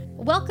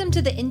Welcome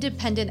to the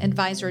Independent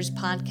Advisors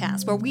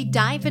Podcast, where we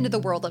dive into the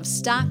world of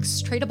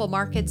stocks, tradable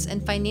markets,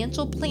 and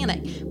financial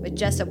planning with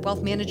Jessup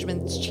Wealth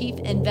Management's Chief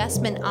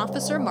Investment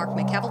Officer, Mark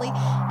McEvely,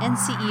 and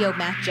CEO,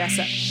 Matt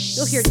Jessup.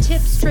 You'll hear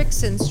tips,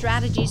 tricks, and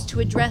strategies to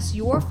address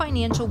your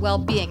financial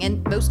well-being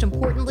and, most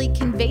importantly,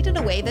 conveyed in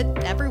a way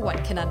that everyone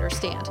can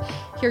understand.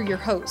 Here are your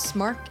hosts,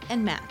 Mark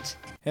and Matt.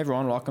 Hey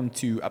everyone, welcome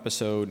to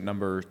episode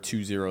number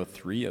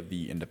 203 of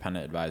the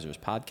Independent Advisors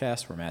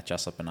Podcast, where Matt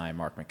Jessup and I,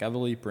 Mark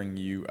McEvely, bring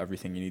you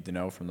everything you need to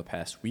know from the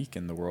past week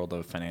in the world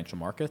of financial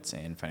markets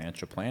and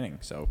financial planning.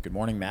 So good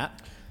morning,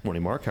 Matt.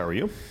 Morning, Mark. How are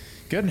you?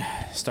 Good.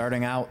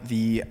 Starting out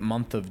the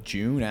month of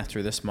June.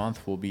 After this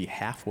month, we'll be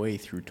halfway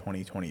through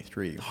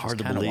 2023. Hard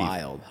to believe. It's kind of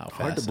wild how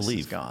fast this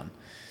has gone.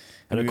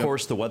 And of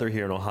course, the weather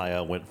here in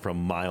Ohio went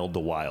from mild to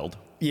wild.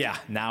 Yeah,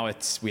 now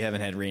we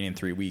haven't had rain in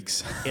 3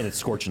 weeks. And it's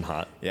scorching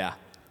hot. Yeah.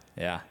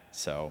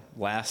 So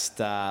last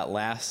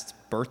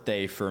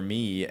birthday for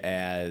me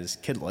as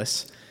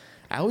kidless,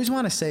 I always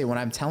want to say when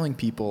I'm telling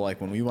people,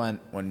 like when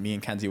me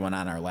and Kenzie went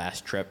on our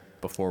last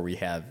trip before we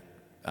have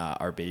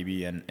our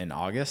baby in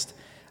August,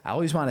 I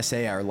always want to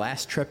say our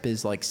last trip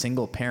is like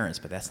single parents,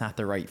 but that's not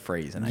the right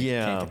phrase, and I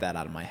can't get that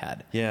out of my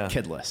head. Yeah,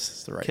 kidless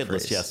is the right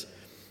phrase. Yes.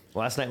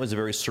 Last night was a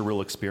very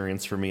surreal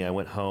experience for me. I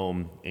went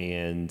home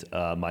and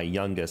my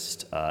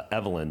youngest,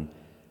 Evelyn,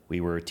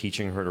 we were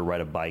teaching her to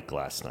ride a bike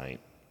last night.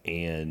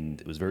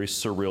 And it was very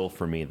surreal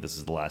for me. This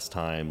is the last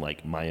time,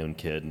 like, my own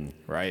kid and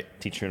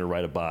teaching her to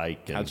ride a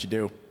bike. And how'd she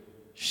do?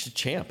 She's a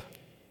champ.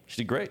 She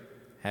did great.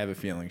 I have a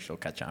feeling she'll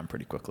catch on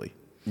pretty quickly.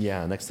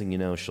 Yeah, next thing you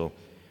know, she'll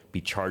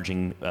be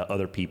charging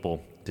other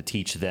people to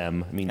teach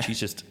them. I mean, she's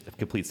just a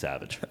complete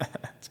savage.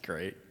 That's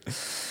great.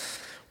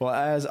 Well,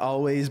 as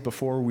always,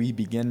 before we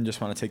begin,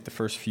 just want to take the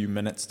first few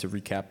minutes to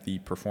recap the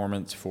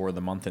performance for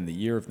the month and the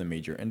year of the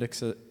major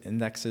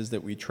indexes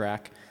that we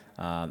track.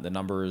 The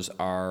numbers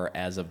are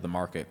as of the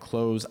market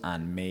close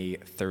on May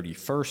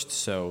 31st,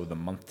 so the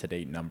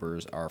month-to-date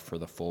numbers are for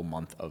the full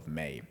month of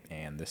May,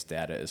 and this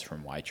data is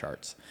from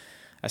YCharts.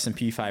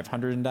 S&P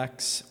 500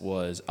 index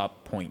was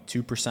up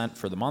 0.2%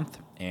 for the month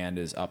and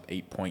is up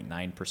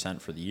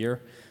 8.9% for the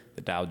year.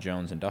 The Dow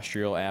Jones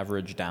Industrial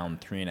Average down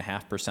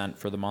 3.5%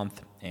 for the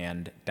month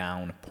and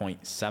down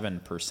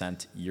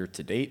 0.7%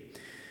 year-to-date.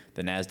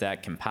 The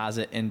NASDAQ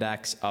Composite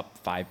Index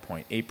up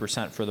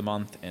 5.8% for the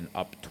month and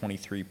up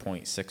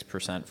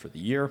 23.6% for the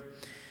year.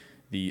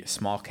 The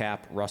Small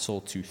Cap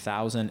Russell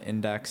 2000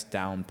 Index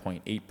down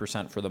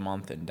 0.8% for the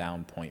month and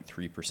down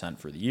 0.3%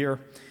 for the year.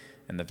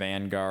 And the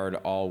Vanguard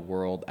All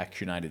World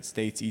ex-United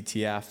States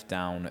ETF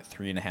down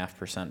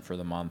 3.5% for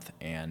the month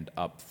and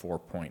up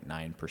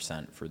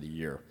 4.9% for the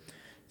year.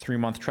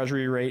 3-month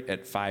Treasury rate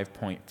at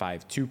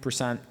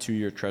 5.52%,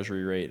 2-year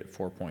Treasury rate at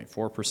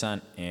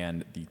 4.4%,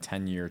 and the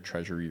 10-year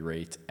Treasury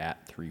rate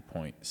at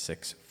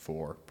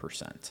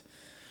 3.64%.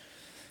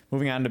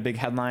 Moving on to big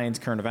headlines,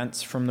 current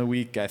events from the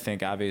week. I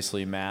think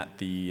obviously, Matt,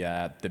 the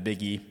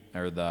biggie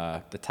or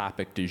the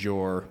topic du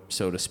jour,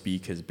 so to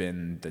speak, has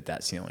been the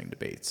debt ceiling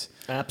debates.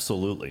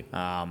 Absolutely.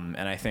 And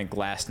I think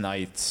last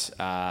night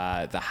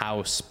the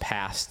House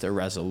passed a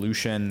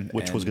resolution,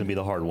 which was going to be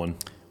the hard one.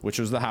 Which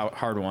was the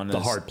hard one. The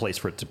hard place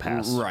for it to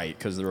pass. Right,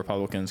 because the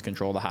Republicans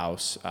control the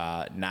House.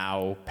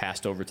 Now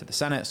passed over to the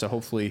Senate, so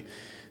hopefully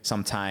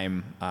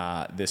sometime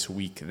this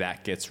week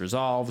that gets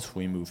resolved.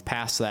 We move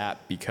past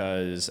that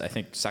because I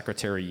think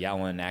Secretary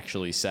Yellen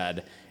actually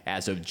said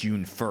as of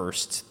June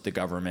 1st, the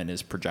government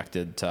is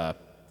projected to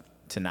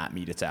not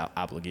meet its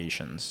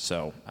obligations.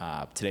 So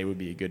today would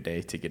be a good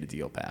day to get a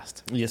deal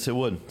passed. Yes, it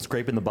would.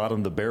 Scraping the bottom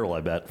of the barrel,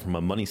 I bet, from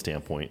a money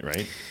standpoint,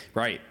 right?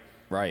 Right.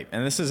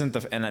 And this isn't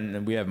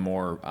and we have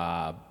more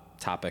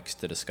topics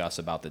to discuss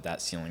about the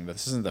debt ceiling, but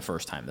this isn't the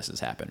first time this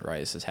has happened, right?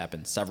 This has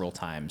happened several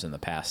times in the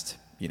past,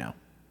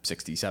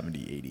 60,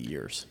 70, 80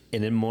 years.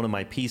 And in one of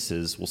my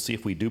pieces, we'll see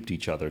if we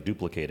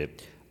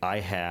duplicated. I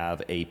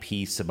have a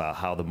piece about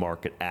how the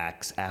market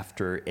acts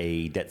after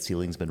a debt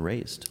ceiling's been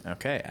raised.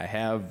 Okay. I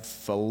have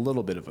a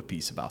little bit of a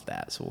piece about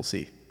that, so we'll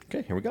see.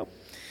 Okay, here we go.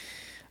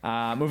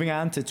 Moving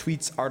on to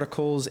tweets,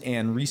 articles,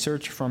 and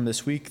research from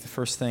this week. The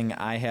first thing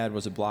I had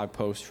was a blog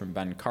post from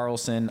Ben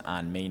Carlson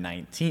on May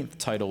 19th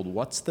titled,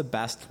 "What's the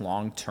Best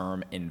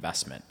Long-Term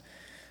Investment?"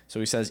 So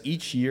he says,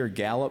 each year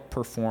Gallup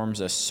performs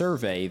a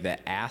survey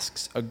that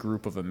asks a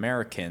group of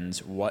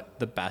Americans what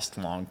the best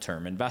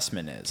long-term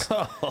investment is.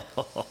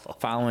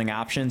 Following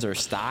options are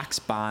stocks,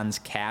 bonds,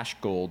 cash,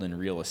 gold, and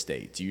real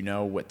estate. Do you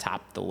know what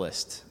topped the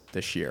list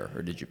this year,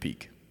 or did you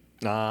peek?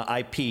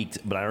 I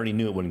peeked, but I already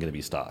knew it wasn't going to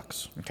be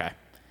stocks. Okay.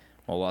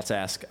 Well, let's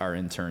ask our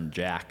intern,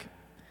 Jack.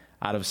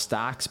 Out of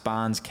stocks,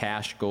 bonds,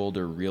 cash, gold,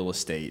 or real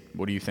estate,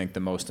 what do you think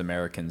the most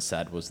Americans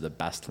said was the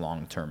best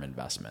long-term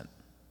investment?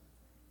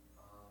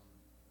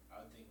 I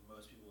would think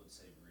most people would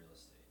say real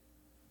estate.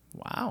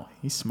 Wow,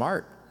 he's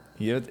smart.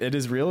 It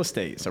is real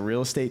estate. So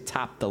real estate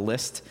topped the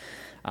list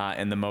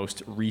in the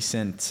most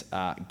recent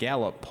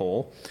Gallup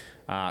poll.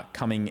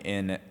 Coming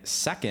in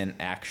second,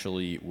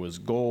 actually, was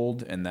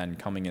gold, and then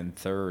coming in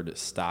third,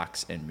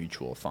 stocks and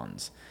mutual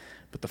funds.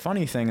 But the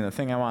funny thing, and the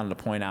thing I wanted to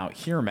point out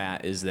here,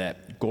 Matt, is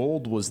that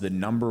gold was the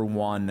number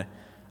one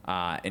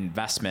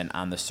investment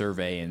on the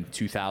survey in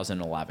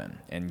 2011.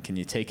 And can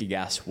you take a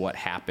guess what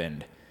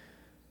happened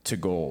to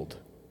gold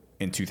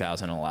in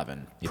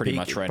 2011? Pretty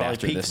much right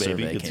after this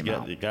survey came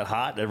out. It got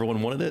hot.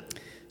 Everyone wanted it.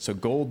 So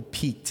gold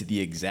peaked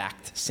the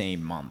exact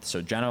same month.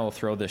 So Jenna will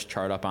throw this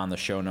chart up on the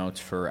show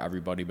notes for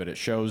everybody, but it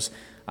shows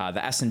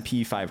the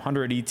S&P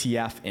 500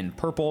 ETF in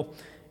purple,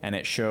 and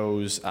it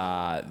shows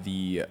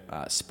the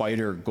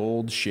Spider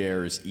Gold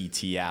Shares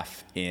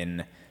ETF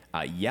in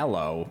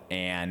yellow.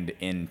 And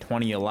in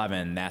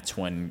 2011, that's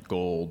when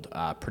gold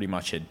pretty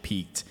much had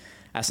peaked.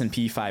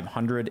 S&P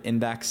 500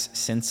 index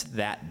since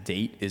that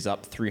date is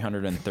up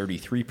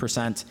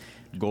 333%.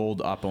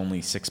 Gold up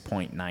only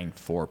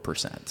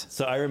 6.94%.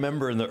 So I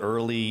remember in the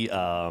early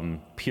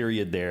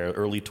period there,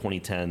 early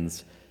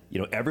 2010s,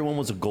 everyone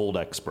was a gold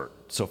expert.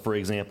 So for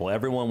example,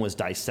 everyone was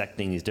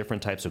dissecting these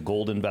different types of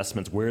gold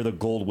investments, where the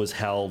gold was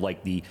held,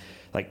 like the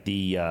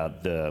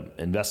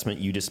investment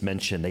you just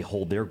mentioned, they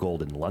hold their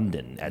gold in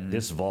London at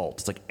this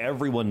vault. It's like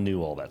everyone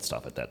knew all that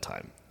stuff at that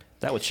time.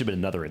 That should have been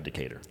another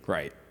indicator.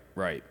 Right.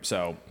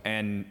 So,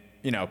 and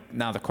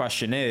now the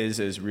question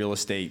is real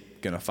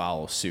estate going to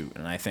follow suit?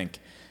 And I think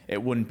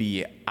it wouldn't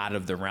be out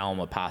of the realm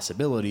of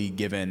possibility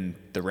given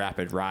the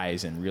rapid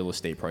rise in real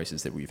estate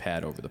prices that we've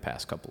had over the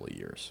past couple of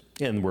years.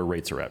 And where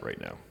rates are at right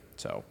now.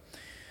 So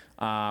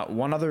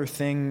one other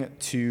thing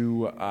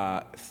to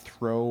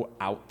throw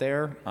out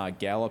there,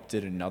 Gallup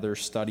did another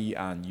study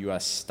on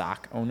U.S.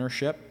 stock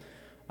ownership.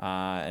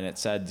 And it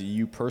said, do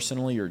you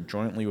personally or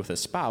jointly with a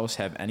spouse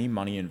have any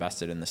money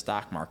invested in the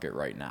stock market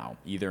right now,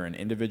 either an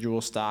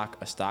individual stock,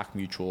 a stock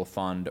mutual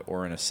fund,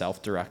 or in a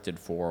self-directed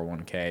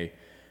 401k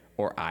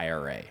or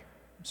IRA?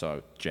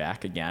 So,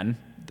 Jack, again,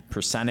 the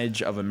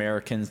percentage of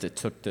Americans that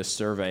took this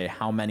survey,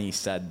 how many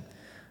said,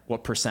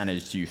 what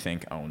percentage do you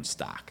think owns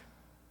stock?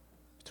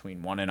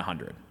 Between 1 and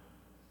 100.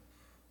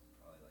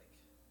 Probably like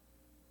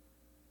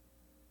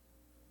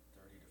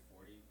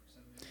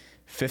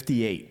 30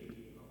 to 40%.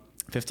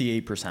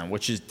 58%,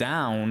 which is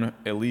down,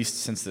 at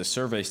least since the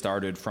survey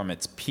started, from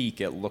its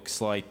peak, it looks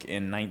like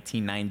in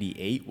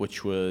 1998,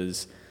 which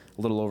was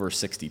a little over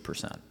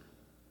 60%.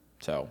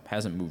 So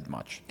hasn't moved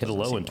much. Hit a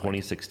low in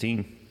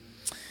 2016,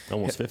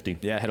 almost 50.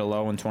 Yeah, hit a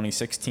low in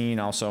 2016,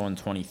 also in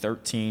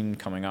 2013,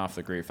 coming off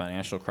the great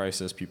financial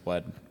crisis.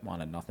 People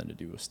wanted nothing to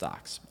do with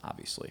stocks,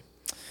 obviously.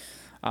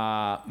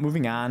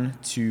 Moving on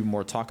to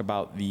more talk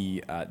about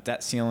the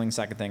debt ceiling.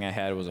 Second thing I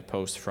had was a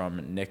post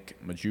from Nick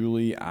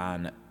Majuli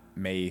on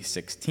May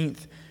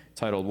 16th,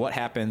 titled, "What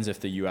Happens If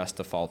the U.S.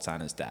 Defaults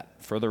on Its Debt?"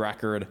 For the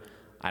record,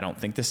 I don't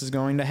think this is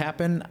going to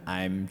happen.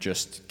 I'm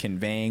just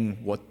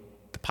conveying what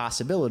the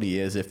possibility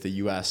is if the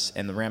U.S.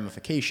 and the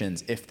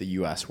ramifications if the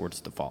U.S. were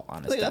to default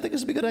on its debt. I think this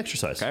would be a good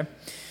exercise. Okay.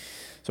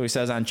 So he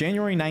says, on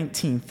January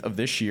 19th of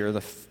this year,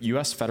 the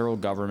U.S. federal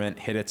government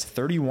hit its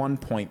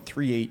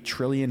 $31.38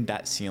 trillion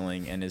debt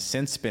ceiling and has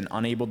since been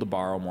unable to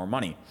borrow more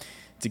money.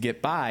 To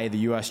get by, the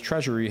U.S.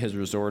 Treasury has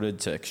resorted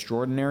to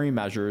extraordinary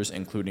measures,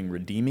 including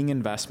redeeming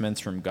investments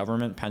from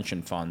government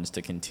pension funds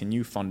to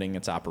continue funding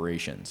its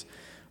operations.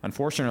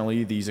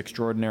 Unfortunately, these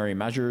extraordinary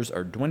measures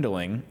are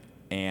dwindling,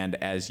 and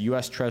as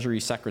U.S. Treasury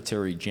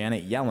Secretary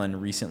Janet Yellen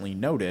recently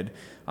noted,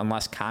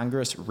 unless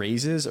Congress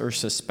raises or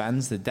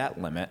suspends the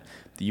debt limit,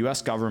 the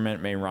U.S.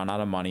 government may run out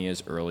of money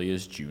as early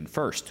as June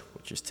 1st,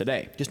 which is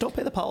today. Just don't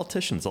pay the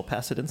politicians. They'll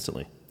pass it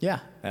instantly.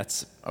 Yeah,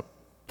 that's a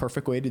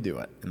perfect way to do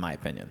it, in my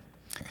opinion.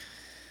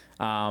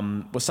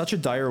 With such a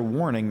dire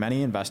warning,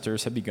 many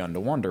investors have begun to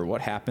wonder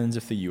what happens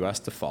if the U.S.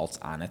 defaults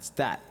on its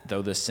debt.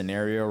 Though this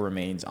scenario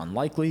remains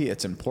unlikely,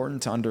 it's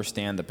important to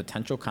understand the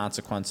potential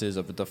consequences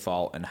of a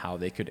default and how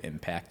they could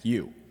impact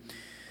you.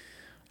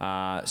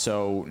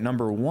 So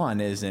number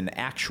one is an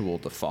actual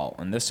default,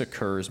 and this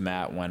occurs,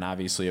 Matt, when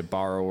obviously a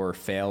borrower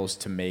fails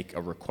to make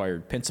a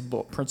required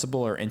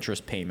principal or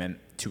interest payment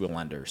to a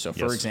lender. So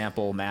for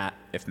example, Matt,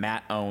 if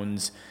Matt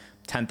owns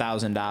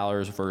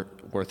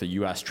 $10,000 worth of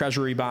U.S.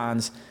 Treasury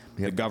bonds,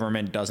 the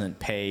government doesn't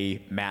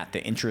pay Matt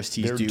the interest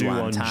he's due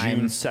on time.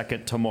 June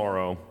 2nd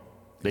tomorrow.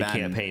 They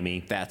can't pay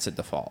me. That's a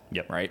default.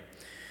 Yep. Right?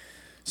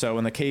 So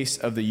in the case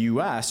of the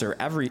U.S. or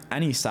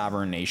any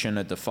sovereign nation,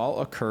 a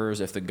default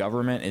occurs if the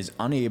government is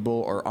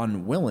unable or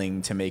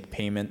unwilling to make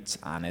payments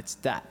on its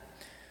debt.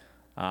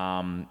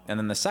 And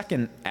then the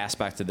second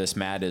aspect of this,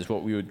 Matt, is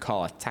what we would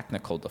call a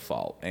technical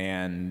default.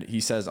 And he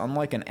says,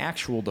 unlike an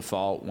actual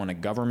default, when a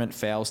government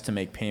fails to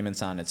make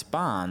payments on its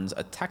bonds,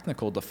 a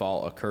technical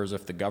default occurs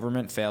if the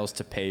government fails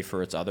to pay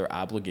for its other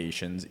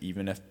obligations,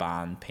 even if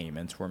bond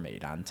payments were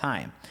made on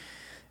time.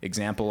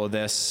 Example of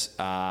this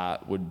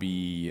would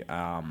be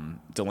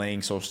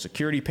delaying Social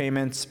Security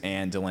payments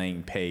and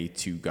delaying pay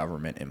to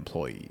government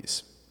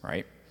employees,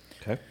 right?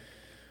 Okay.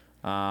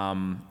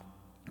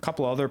 A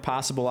couple other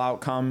possible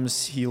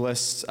outcomes. He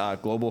lists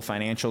global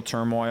financial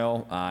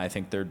turmoil. I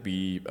think there'd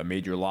be a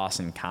major loss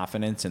in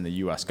confidence in the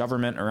U.S.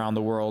 government around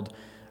the world.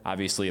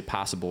 Obviously, a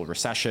possible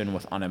recession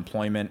with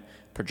unemployment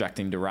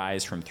projecting to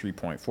rise from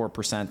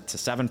 3.4% to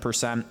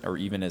 7%, or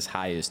even as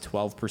high as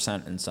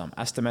 12% in some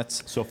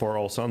estimates. So far,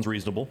 all sounds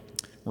reasonable.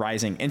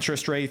 Rising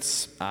interest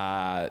rates,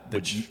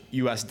 the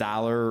U.S.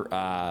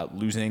 dollar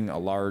losing a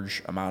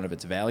large amount of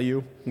its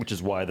value. Which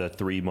is why the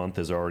 3-month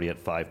is already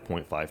at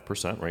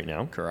 5.5% right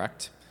now.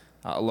 Correct.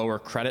 A lower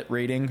credit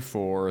rating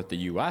for the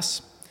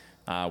U.S.,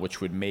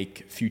 which would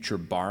make future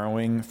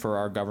borrowing for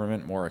our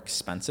government more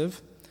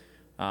expensive.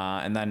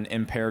 And then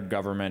impaired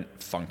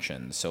government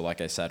functions. So like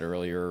I said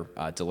earlier,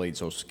 delayed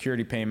Social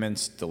Security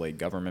payments, delayed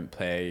government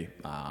pay,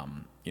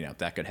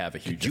 that could have a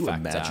huge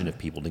effect. Could you imagine if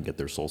people didn't get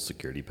their Social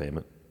Security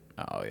payment?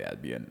 Oh, yeah,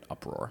 it'd be an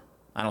uproar.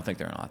 I don't think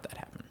they're going to let that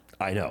happen.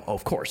 I know,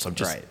 of course. I'm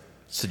just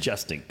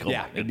suggesting.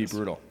 It'd be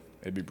brutal.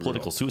 It'd be brutal.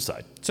 Political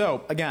suicide.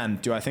 So, again,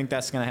 do I think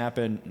that's going to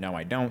happen? No,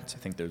 I don't. I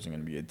think there's going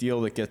to be a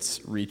deal that gets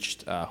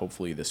reached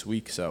hopefully this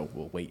week, so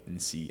we'll wait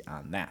and see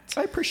on that.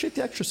 I appreciate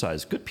the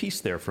exercise. Good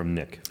piece there from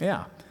Nick.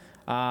 Yeah.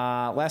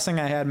 Last thing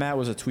I had, Matt,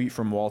 was a tweet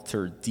from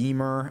Walter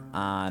Deemer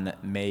on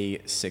May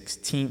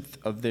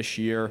 16th of this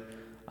year.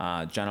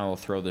 Jenna will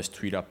throw this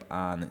tweet up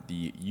on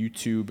the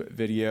YouTube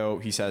video.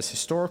 He says,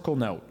 historical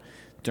note,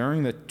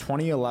 during the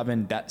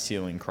 2011 debt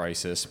ceiling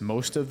crisis,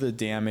 most of the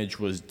damage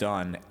was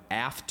done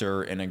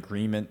after an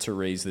agreement to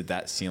raise the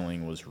debt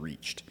ceiling was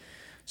reached.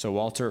 So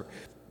Walter,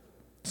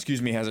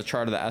 has a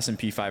chart of the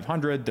S&P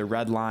 500, the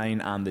red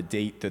line on the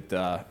date that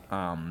the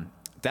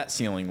debt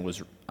ceiling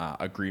was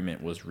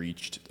agreement was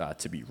reached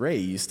to be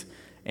raised,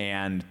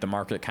 and the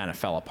market kind of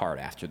fell apart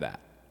after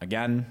that.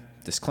 Again,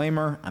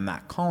 disclaimer, I'm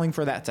not calling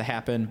for that to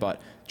happen,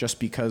 but just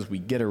because we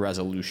get a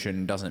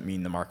resolution doesn't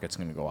mean the market's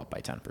going to go up by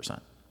 10%.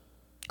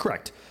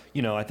 Correct.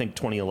 I think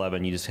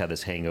 2011, you just had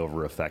this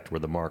hangover effect where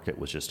the market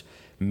was just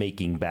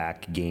making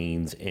back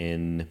gains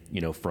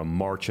from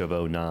March of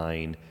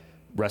 2009.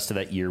 Rest of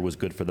that year was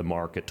good for the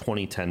market.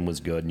 2010 was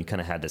good, and you kind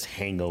of had this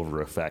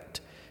hangover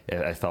effect,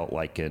 I felt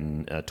like,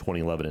 in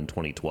 2011 and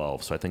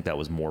 2012. So I think that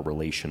was more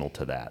relational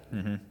to that.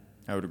 Mm-hmm.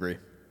 I would agree.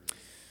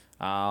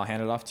 I'll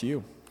hand it off to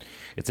you.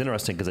 It's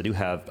interesting because I'm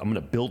going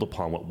to build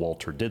upon what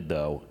Walter did,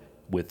 though,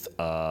 with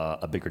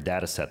a bigger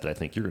data set that I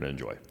think you're going to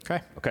enjoy.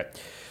 Okay.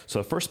 So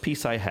the first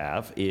piece I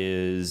have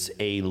is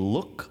a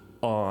look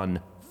on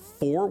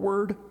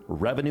forward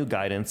revenue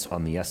guidance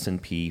on the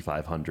S&P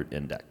 500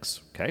 index.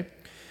 Okay.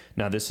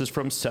 Now, this is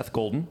from Seth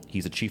Golden.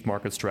 He's a chief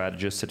market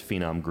strategist at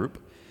Phenom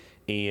Group.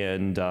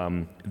 And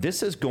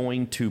this is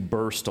going to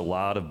burst a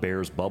lot of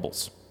bears'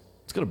 bubbles.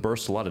 It's going to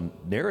burst a lot of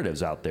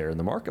narratives out there in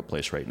the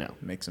marketplace right now.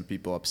 Make some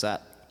people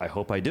upset. I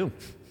hope I do.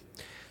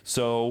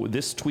 So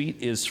this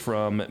tweet is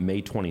from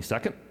May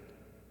 22nd.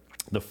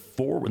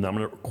 And I'm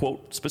going to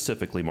quote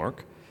specifically,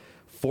 Mark.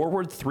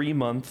 Forward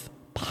 3-month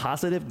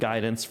positive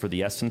guidance for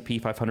the S&P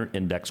 500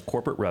 index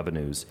corporate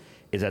revenues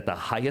is at the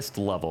highest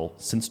level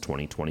since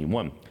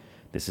 2021.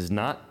 This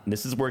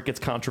is where it gets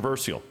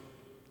controversial.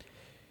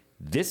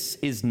 This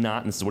is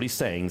not, and this is what he's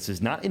saying, this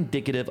is not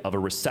indicative of a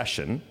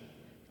recession,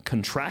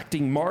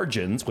 contracting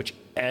margins, which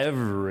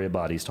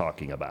everybody's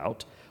talking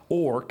about,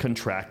 or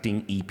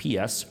contracting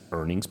EPS,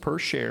 earnings per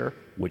share,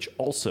 which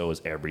also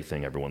is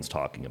everything everyone's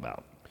talking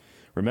about.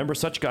 Remember,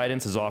 such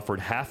guidance is offered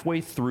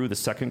halfway through the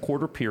second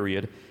quarter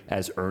period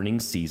as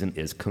earnings season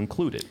is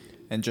concluded.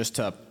 And just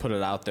to put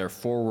it out there,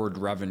 forward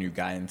revenue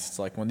guidance, it's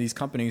like when these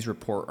companies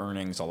report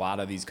earnings, a lot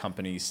of these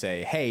companies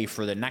say, hey,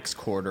 for the next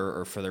quarter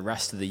or for the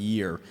rest of the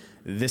year,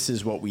 this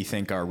is what we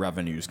think our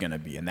revenue is going to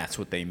be. And that's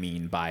what they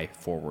mean by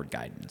forward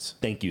guidance.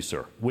 Thank you,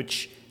 sir.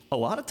 Which a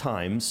lot of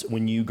times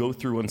when you go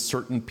through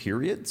uncertain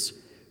periods,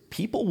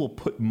 people will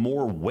put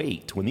more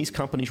weight. When these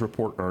companies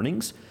report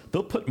earnings,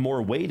 they'll put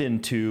more weight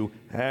into,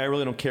 I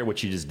really don't care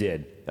what you just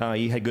did.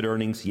 You had good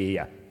earnings.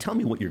 Yeah. Tell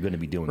me what you're going to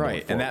be doing.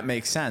 Right. And that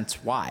makes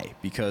sense. Why?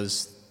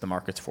 Because the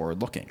market's forward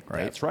looking,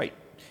 right? That's right.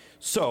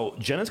 So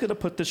Jenna's going to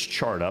put this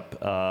chart up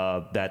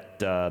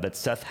that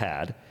Seth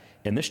had.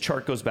 And this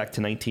chart goes back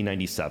to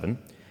 1997.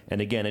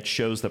 And again, it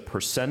shows the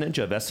percentage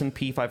of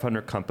S&P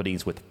 500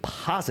 companies with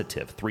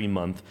positive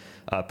 3-month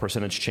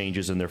percentage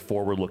changes in their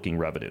forward-looking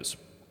revenues.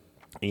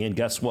 And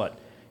guess what?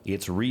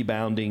 It's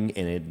rebounding,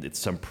 and it's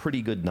some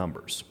pretty good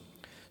numbers.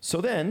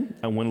 So then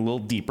I went a little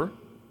deeper,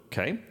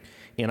 okay?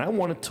 And I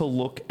wanted to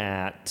look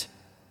at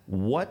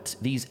what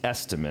these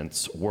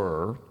estimates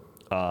were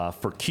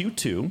for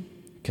Q2,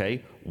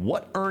 okay?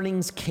 What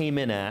earnings came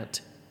in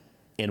at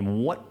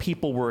and what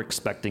people were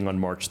expecting on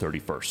March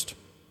 31st,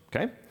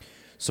 okay?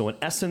 So in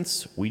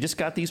essence, we just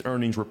got these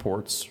earnings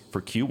reports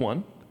for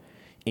Q1,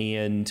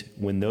 and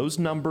when those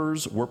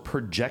numbers were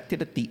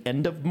projected at the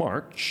end of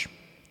March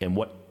and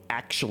what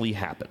actually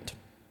happened,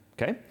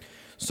 okay?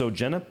 So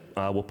Jenna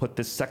will put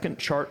this second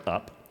chart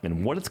up,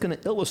 and what it's going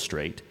to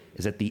illustrate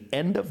is at the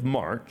end of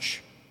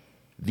March,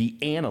 the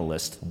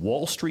analyst,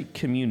 Wall Street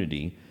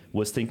community,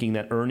 was thinking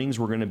that earnings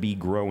were going to be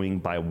growing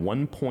by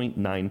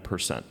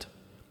 1.9%.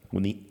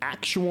 When the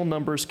actual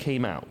numbers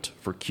came out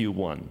for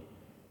Q1,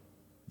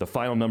 the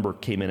final number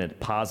came in at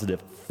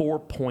positive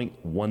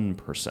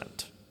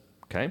 4.1%,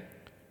 okay?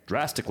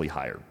 Drastically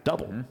higher,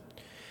 double. Mm-hmm.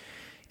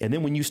 And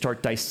then when you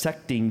start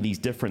dissecting these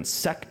different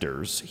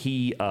sectors,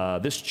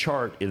 this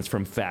chart is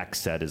from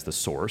FactSet is the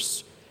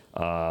source.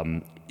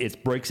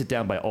 It breaks it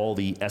down by all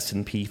the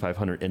S&P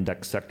 500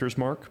 index sectors,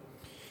 Mark.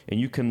 And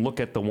you can look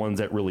at the ones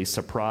that really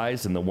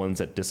surprised and the ones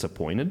that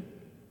disappointed.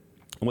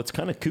 And what's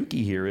kind of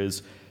kooky here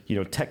is,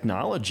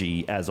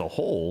 technology as a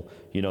whole,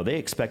 they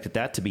expected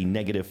that to be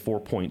negative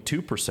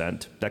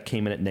 4.2%. That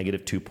came in at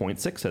negative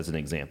 2.6 as an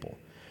example.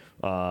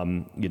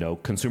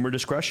 Consumer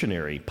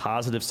discretionary,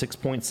 positive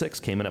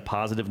 6.6, came in at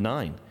positive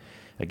 9.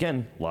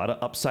 Again, a lot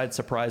of upside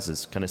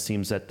surprises. Kind of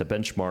seems that the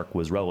benchmark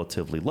was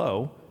relatively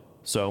low.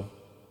 So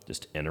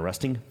just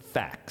interesting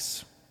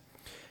facts.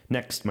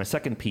 Next, my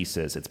second piece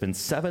is, it's been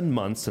 7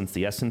 months since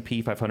the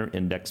S&P 500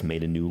 index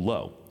made a new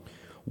low.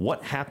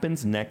 What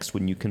happens next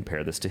when you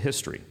compare this to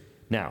history?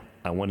 Now,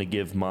 I want to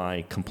give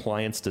my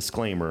compliance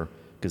disclaimer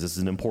because this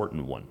is an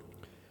important one.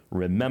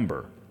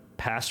 Remember,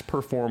 past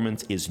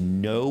performance is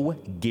no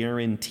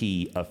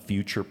guarantee of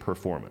future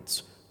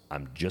performance.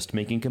 I'm just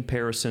making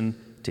comparison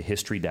to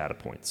history data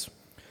points.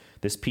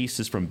 This piece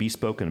is from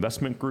Bespoke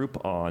Investment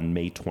Group on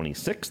May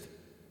 26th,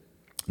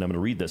 and I'm going to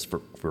read this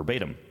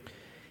verbatim.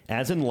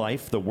 As in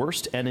life, the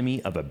worst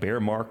enemy of a bear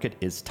market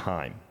is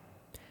time.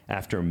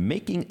 After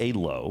making a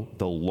low,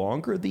 the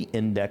longer the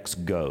index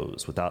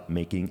goes without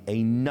making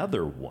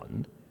another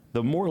one,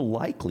 the more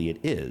likely it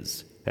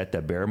is that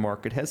the bear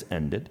market has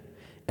ended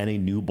and a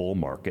new bull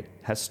market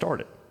has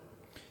started.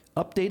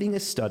 Updating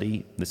a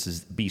study, this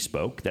is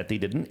Bespoke, that they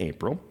did in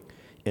April,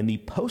 in the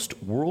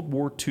post-World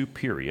War II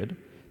period,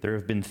 there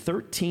have been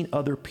 13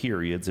 other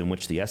periods in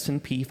which the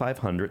S&P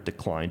 500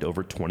 declined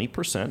over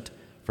 20%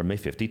 from a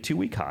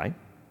 52-week high,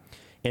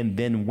 and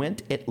then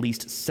went at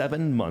least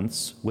 7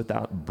 months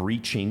without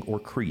breaching or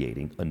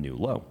creating a new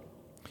low.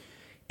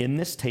 In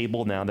this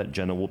table now that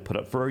Jenna will put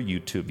up for our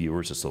YouTube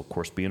viewers, this will of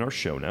course be in our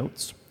show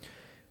notes,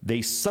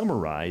 they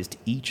summarized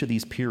each of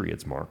these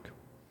periods, Mark.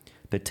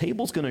 The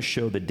table's going to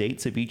show the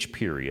dates of each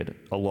period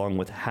along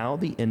with how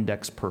the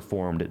index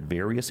performed at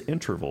various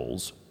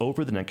intervals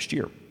over the next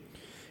year.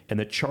 And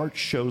the chart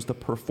shows the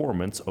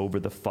performance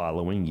over the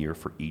following year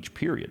for each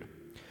period.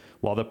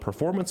 While the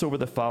performance over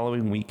the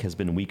following week has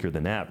been weaker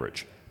than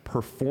average,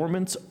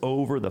 performance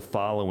over the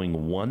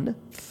following 1,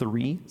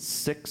 3,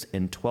 6,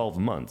 and 12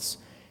 months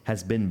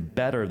has been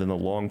better than the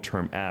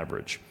long-term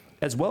average,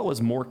 as well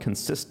as more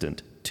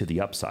consistent to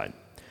the upside.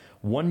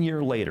 1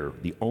 year later,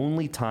 the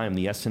only time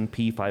the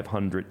S&P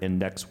 500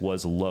 index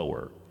was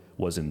lower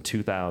was in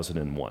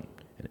 2001.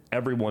 And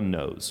everyone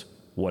knows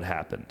what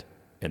happened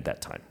at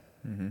that time.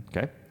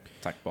 Okay?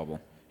 Tech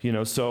bubble. You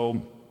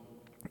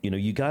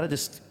got to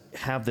just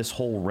have this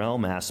whole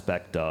realm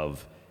aspect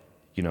of,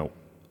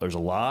 there's a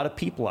lot of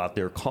people out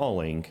there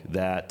calling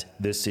that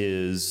this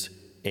is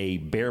a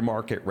bear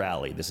market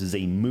rally. This is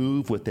a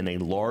move within a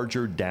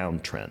larger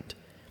downtrend.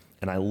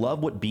 And I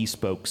love what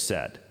Bespoke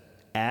said.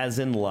 As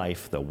in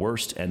life, the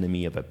worst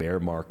enemy of a bear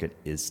market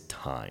is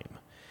time.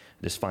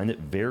 I just find it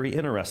very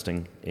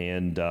interesting,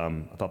 and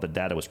I thought the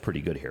data was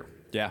pretty good here.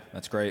 Yeah,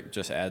 that's great.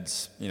 Just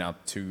adds,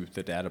 to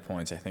the data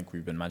points. I think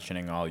we've been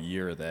mentioning all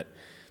year that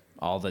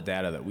all the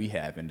data that we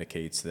have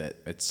indicates that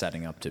it's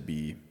setting up to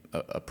be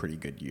a pretty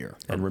good year.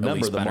 And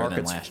remember, the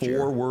market's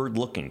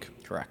forward-looking.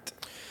 Correct.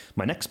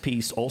 My next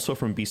piece, also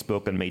from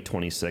Bespoke on May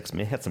 26th,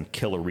 I had some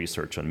killer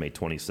research on May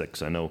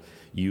 26th. I know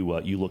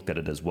you looked at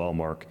it as well,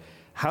 Mark.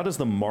 How does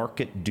the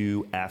market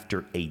do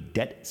after a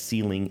debt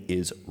ceiling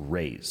is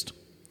raised?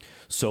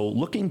 So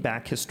looking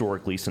back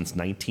historically since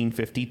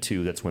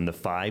 1952, that's when the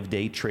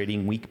 5-day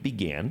trading week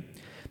began,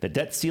 the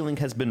debt ceiling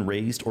has been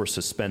raised or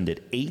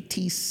suspended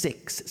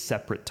 86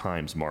 separate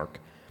times, Mark.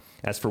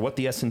 As for what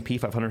the S&P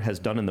 500 has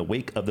done in the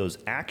wake of those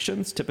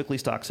actions, typically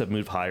stocks have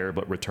moved higher,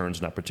 but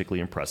returns not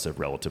particularly impressive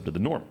relative to the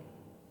norm.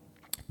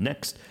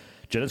 Next,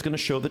 Jenna's going to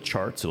show the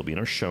charts. It'll be in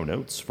our show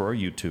notes for our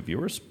YouTube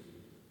viewers.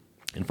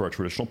 And for our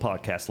traditional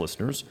podcast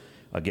listeners,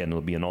 again,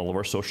 it'll be in all of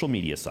our social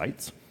media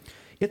sites.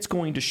 It's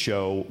going to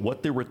show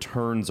what the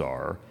returns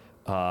are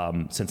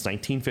since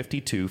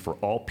 1952 for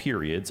all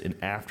periods and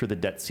after the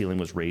debt ceiling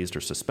was raised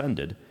or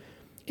suspended.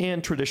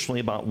 And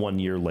traditionally, about 1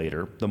 year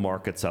later, the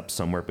market's up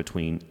somewhere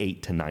between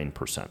 8 to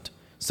 9%.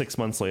 6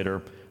 months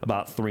later,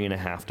 about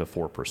 3.5% to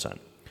 4%.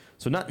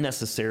 So not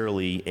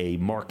necessarily a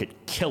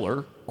market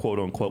killer, quote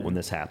unquote, when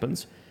this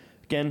happens.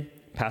 Again,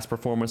 past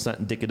performance not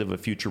indicative of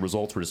future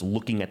results. We're just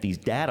looking at these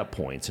data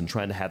points and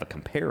trying to have a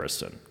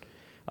comparison.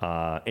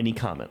 Any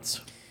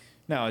comments?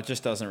 No, it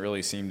just doesn't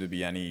really seem to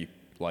be any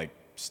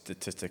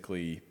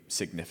statistically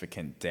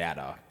significant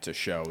data to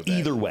show that.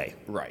 Either way.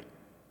 Right.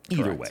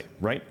 Either Correct. way,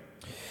 right?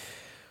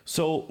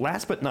 So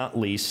last but not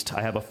least,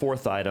 I have a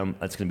fourth item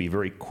that's going to be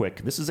very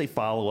quick. This is a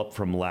follow-up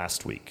from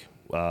last week.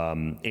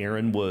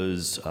 Aaron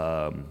was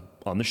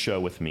on the show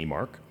with me,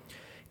 Mark,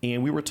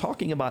 and we were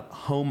talking about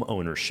home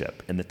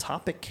ownership, and the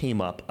topic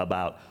came up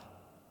about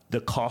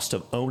the cost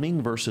of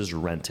owning versus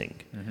renting.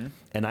 Mm-hmm.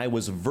 And I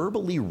was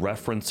verbally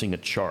referencing a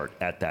chart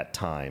at that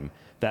time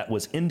that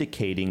was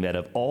indicating that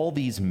of all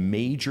these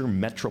major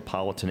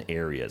metropolitan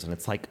areas, and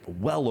it's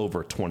well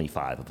over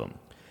 25 of them,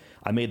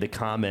 I made the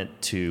comment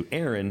to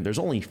Aaron, there's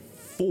only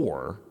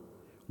 4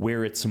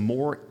 where it's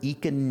more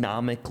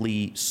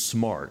economically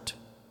smart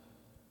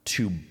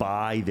to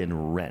buy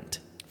than rent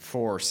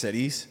For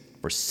cities?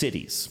 for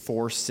cities.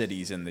 4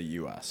 cities in the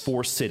U.S.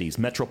 4 cities,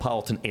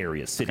 metropolitan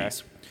areas,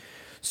 cities. Okay.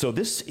 So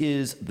this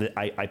is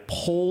I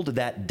pulled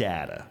that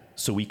data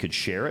so we could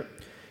share it.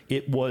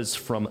 It was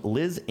from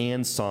Liz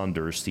Ann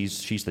Saunders.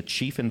 She's the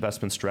chief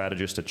investment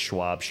strategist at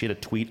Schwab. She had a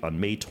tweet on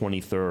May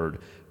 23rd,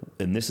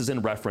 and this is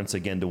in reference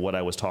again to what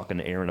I was talking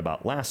to Aaron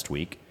about last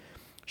week.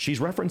 She's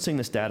referencing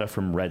this data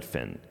from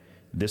Redfin.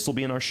 This will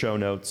be in our show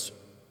notes.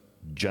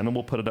 Jenna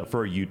will put it up for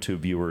our YouTube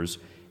viewers.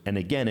 And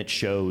again, it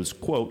shows,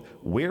 quote,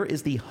 where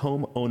is the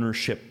home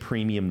ownership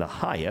premium the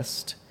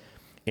highest?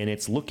 And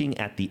it's looking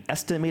at the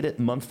estimated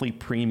monthly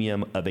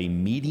premium of a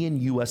median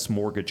U.S.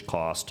 mortgage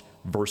cost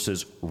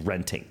versus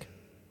renting,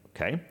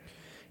 okay?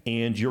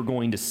 And you're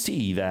going to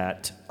see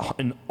that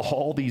in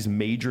all these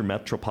major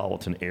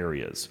metropolitan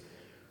areas,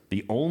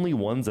 the only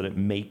ones that it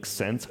makes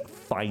sense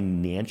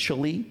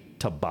financially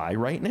to buy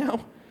right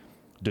now,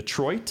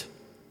 Detroit,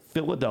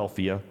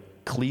 Philadelphia,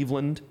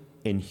 Cleveland,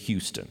 and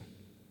Houston.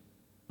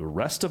 The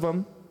rest of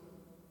them,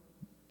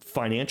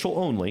 financial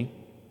only,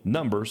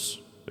 numbers,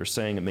 they're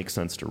saying it makes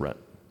sense to rent.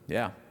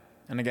 Yeah.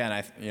 And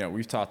again,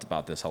 we've talked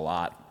about this a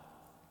lot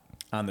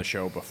on the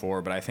show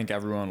before, but I think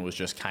everyone was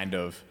just kind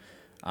of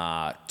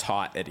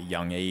taught at a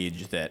young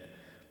age that,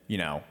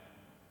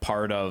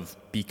 part of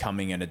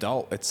becoming an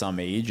adult at some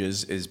age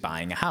is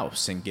buying a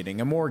house and getting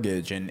a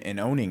mortgage and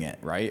owning it,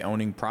 right?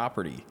 Owning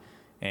property.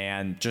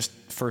 And just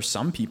for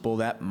some people,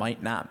 that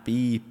might not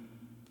be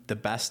the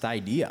best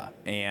idea.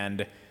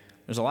 And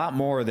there's a lot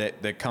more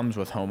that comes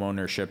with home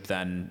ownership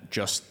than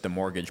just the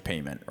mortgage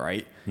payment,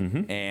 right?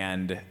 Mm-hmm.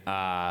 And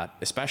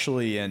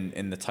especially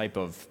in the type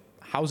of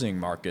housing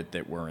market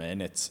that we're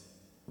in, it's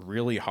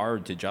really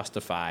hard to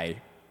justify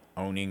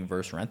owning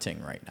versus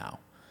renting right now.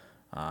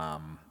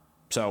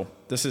 So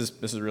this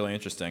is really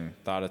interesting.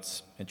 Thought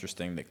it's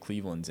interesting that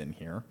Cleveland's in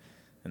here,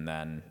 and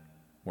then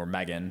where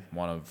Megan,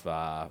 one of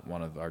our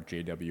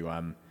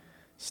JWM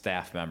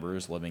staff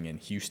members living in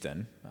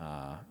Houston,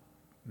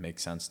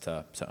 makes sense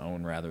to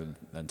own rather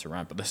than to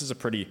rent. But this is a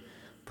pretty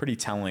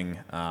telling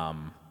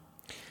and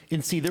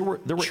see, there were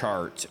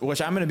chart, which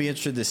I'm going to be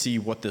interested to see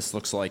what this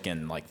looks like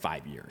in like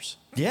 5 years.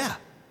 Yeah.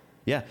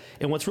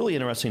 And what's really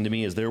interesting to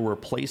me is there were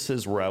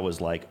places where I was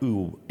like,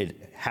 ooh,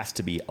 it has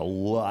to be a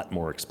lot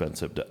more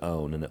expensive to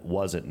own, and it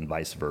wasn't, and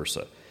vice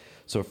versa.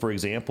 So, for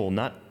example,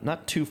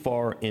 not too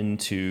far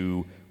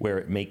into where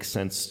it makes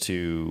sense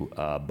to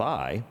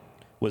buy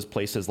was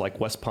places like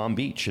West Palm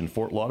Beach and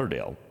Fort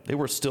Lauderdale. They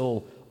were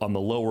still on the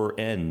lower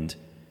end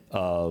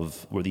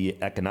of where the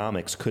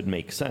economics could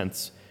make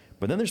sense.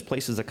 But then there's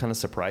places that kind of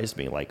surprised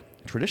me. Like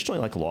traditionally,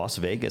 like Las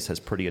Vegas has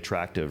pretty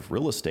attractive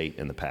real estate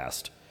in the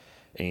past.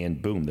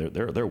 And boom,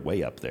 they're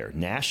way up there.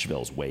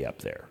 Nashville's way up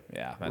there.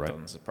 Yeah, that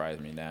doesn't surprise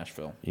me,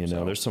 Nashville.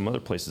 There's some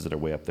other places that are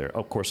way up there.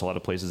 Of course, a lot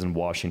of places in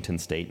Washington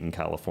State and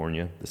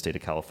California, the state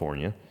of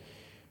California.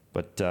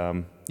 But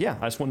I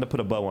just wanted to put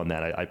a bow on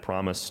that. I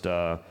promised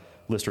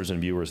listeners and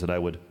viewers that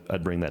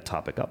I'd bring that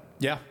topic up.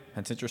 Yeah,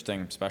 that's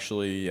interesting,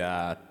 especially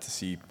to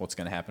see what's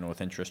going to happen with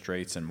interest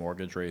rates and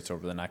mortgage rates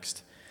over the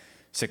next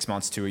 6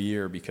 months to a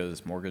year,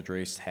 because mortgage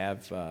rates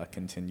have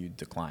continued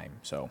to climb.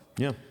 So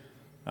yeah.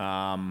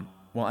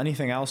 Well,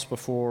 anything else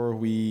before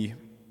we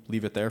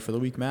leave it there for the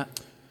week, Matt?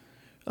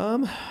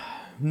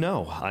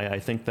 No, I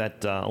think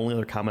that only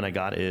other comment I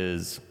got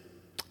is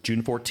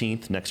June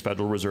 14th, next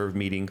Federal Reserve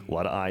meeting. A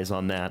lot of eyes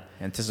on that.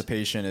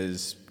 Anticipation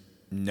is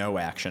no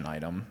action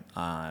item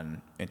on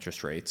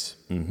interest rates.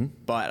 Mm-hmm.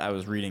 But I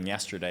was reading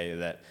yesterday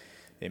that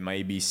they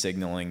might be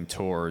signaling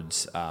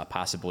towards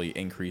possibly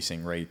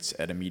increasing rates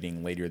at a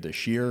meeting later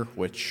this year,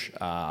 which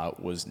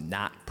was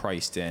not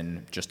priced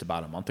in just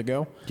about a month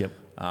ago. Yep.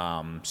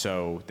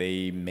 So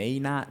they may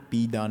not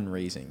be done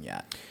raising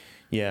yet.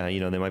 Yeah,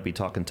 they might be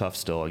talking tough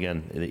still.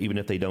 Again, even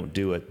if they don't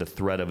do it, the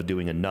threat of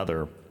doing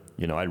another,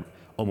 I'd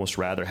almost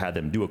rather have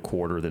them do a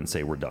quarter than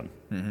say we're done.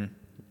 Mm-hmm.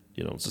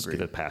 Let's just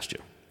get it past you.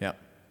 Yep.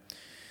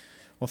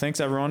 Well, thanks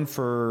everyone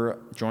for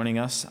joining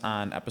us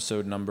on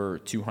episode number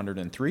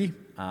 203.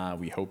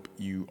 We hope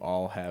you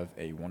all have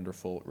a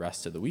wonderful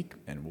rest of the week,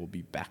 and we'll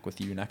be back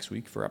with you next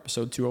week for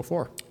episode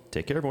 204.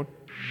 Take care, everyone.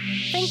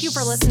 Thank you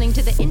for listening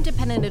to the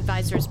Independent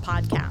Advisors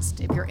Podcast.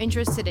 If you're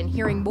interested in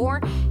hearing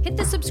more, hit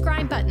the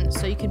subscribe button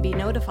so you can be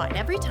notified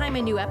every time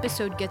a new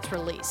episode gets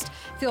released.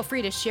 Feel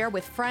free to share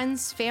with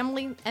friends,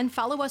 family, and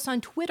follow us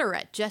on Twitter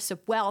at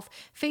Jessup Wealth,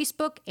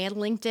 Facebook, and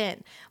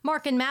LinkedIn.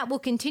 Mark and Matt will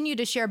continue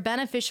to share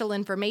beneficial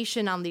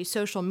information on these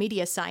social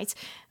media sites.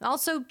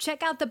 Also,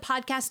 check out the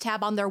podcast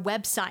tab on their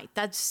website.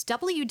 That's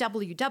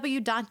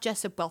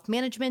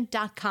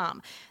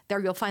www.jessupwealthmanagement.com. There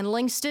you'll find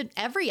links to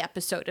every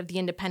episode of the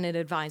Independent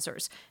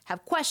Advisors.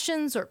 Have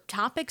questions or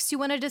topics you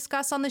want to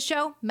discuss on the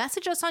show?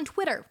 Message us on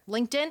Twitter,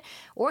 LinkedIn,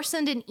 or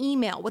send an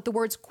email with the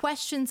words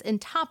questions and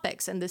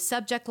topics in the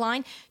subject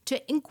line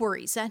to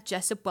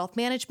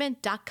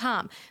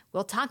inquiries@jessupwealthmanagement.com.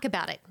 We'll talk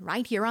about it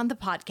right here on the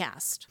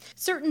podcast.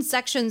 Certain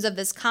sections of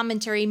this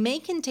commentary may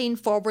contain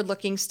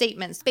forward-looking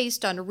statements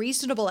based on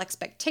reasonable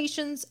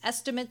expectations,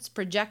 estimates,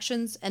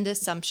 projections, and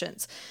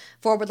assumptions.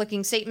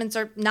 Forward-looking statements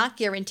are not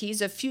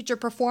guarantees of future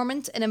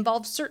performance and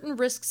involve certain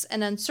risks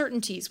and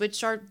uncertainties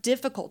which are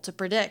difficult to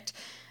predict.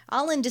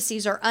 All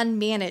indices are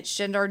unmanaged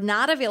and are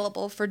not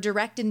available for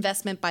direct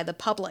investment by the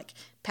public.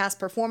 Past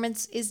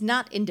performance is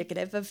not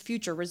indicative of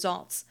future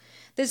results.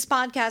 This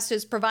podcast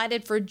is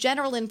provided for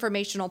general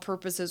informational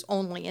purposes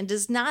only and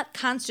does not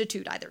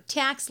constitute either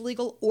tax,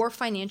 legal, or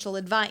financial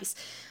advice.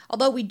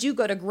 Although we do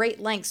go to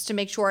great lengths to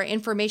make sure our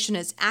information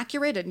is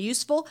accurate and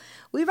useful,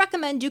 we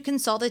recommend you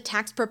consult a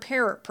tax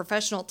preparer,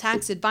 professional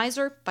tax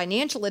advisor,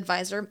 financial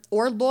advisor,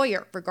 or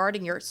lawyer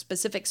regarding your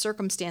specific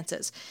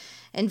circumstances.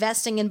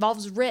 Investing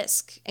involves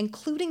risk,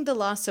 including the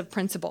loss of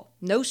principal.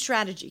 No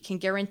strategy can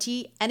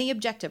guarantee any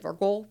objective or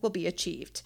goal will be achieved.